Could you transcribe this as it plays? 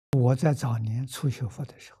我在早年初学佛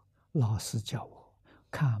的时候，老师教我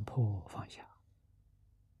看破放下，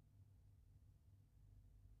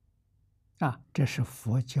这是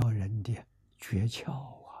佛教人的诀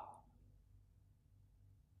窍啊！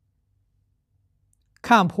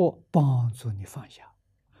看破帮助你放下，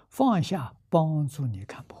放下帮助你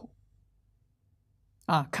看破。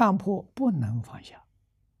看破不能放下，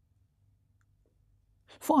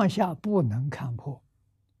放下不能看破，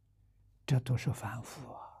这都是凡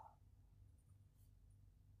夫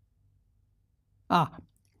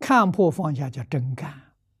看破放下叫真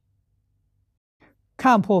干，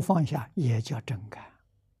看破放下也叫真干，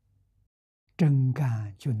真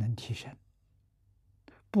干就能提升，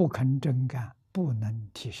不肯真干不能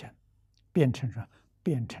提升，变成什么？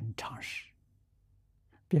变成常识，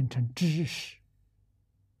变成知识。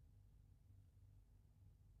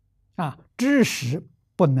知识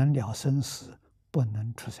不能了生死，不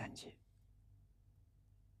能出三界，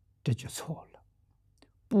这就错了。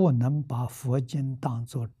不能把佛经当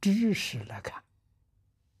作知识来看，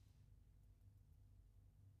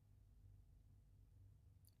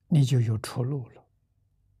你就有出路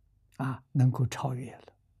了，能够超越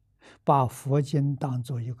了。把佛经当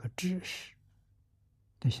作一个知识，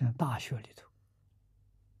就像大学里头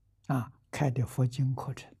开的佛经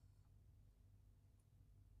课程。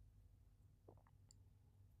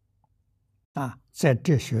在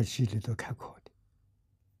这学期里头开课的，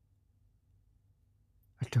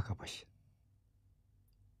这个不行，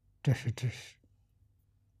这是知识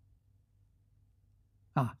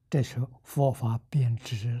这是佛法变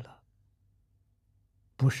质了，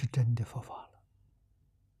不是真的佛法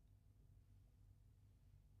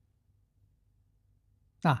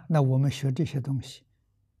了。那我们学这些东西，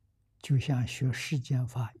就像学世间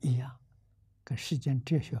法一样，跟世间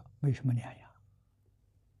哲学没什么两样。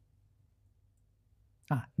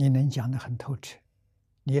你能讲得很透彻，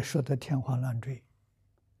你也说得天花乱坠，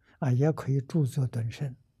也可以著作顿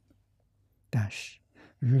生，但是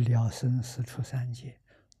与了生死出三界、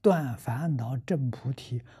断烦恼证菩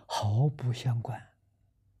提毫不相关。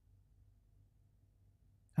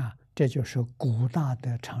这就是古大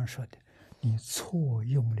德常说的，你错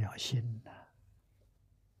用了心了。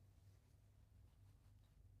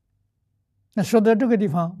那说到这个地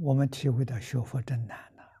方，我们体会到学佛真难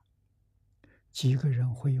了。几个人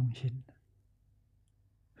会用心的？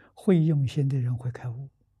会用心的人会开悟，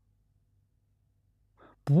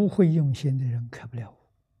不会用心的人开不了悟。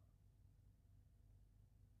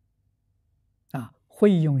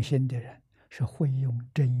会用心的人是会用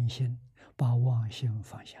真心把妄心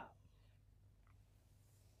放下。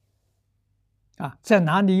在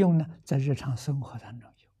哪里用呢？在日常生活当中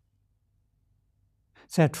用，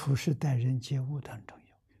在处事待人接物当中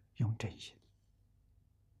用真心。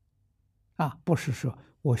不是说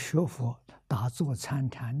我学佛打坐参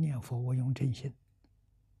禅念佛我用真心，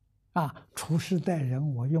处事待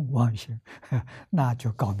人我用妄心，那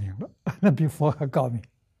就高明了，那比佛还高明。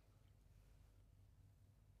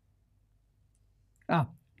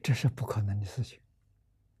这是不可能的事情。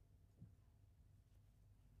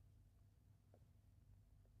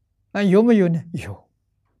有没有呢？有。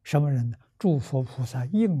什么人呢？诸佛菩萨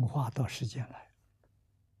应化到世间来，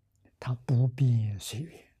他不变随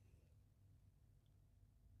缘。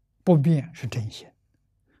不变是真心，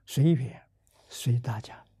随缘随大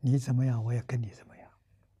家，你怎么样我也跟你怎么样。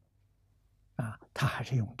他还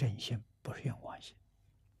是用真心，不是用妄心。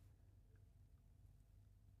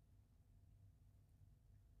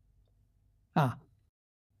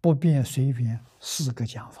不变随缘4个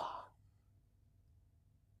讲法。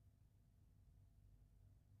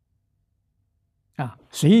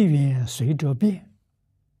随缘随着变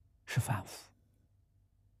是凡夫，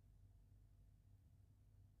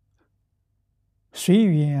随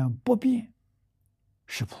缘不变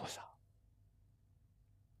是菩萨。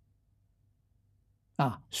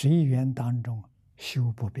随缘当中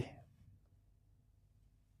修不变，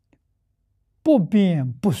不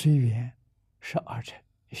变不随缘是二乘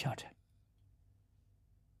小乘。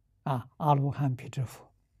阿罗汉辟支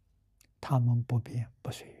佛，他们不变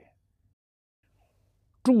不随缘。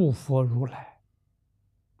诸佛如来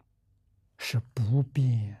是不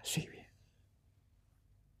变随缘。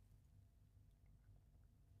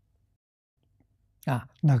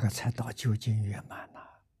那个才到究竟圆满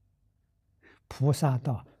了。菩萨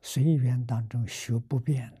到随缘当中学不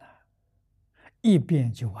变了，一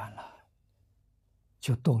变就完了，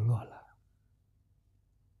就堕落了。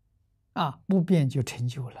不变就成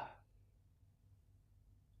就了。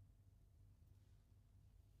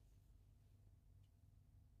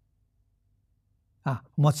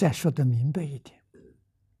我们再说得明白一点，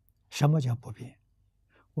什么叫不变？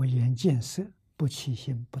我眼见色不起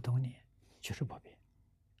心不动念，就是不变；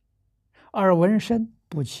而闻声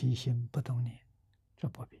不起心不动念，这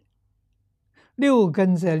不变。六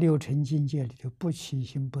根在六尘境界里头不起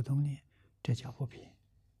心不动念，这叫不变。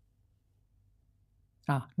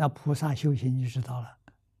那菩萨修行你知道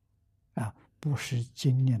了，不是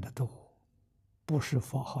经念的多，不是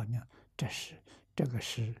佛号念，这个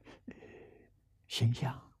是形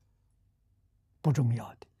象，不重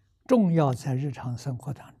要的。重要在日常生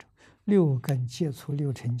活当中，六根接触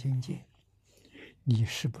六尘境界，你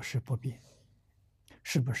是不是不变？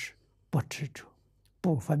是不是不执着、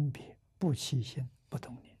不分别、不起心、不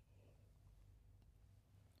动念？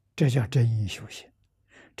这叫真修行，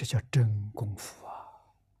这叫真功夫啊！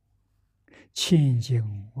千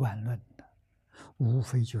经万论的，无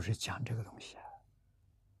非就是讲这个东西啊。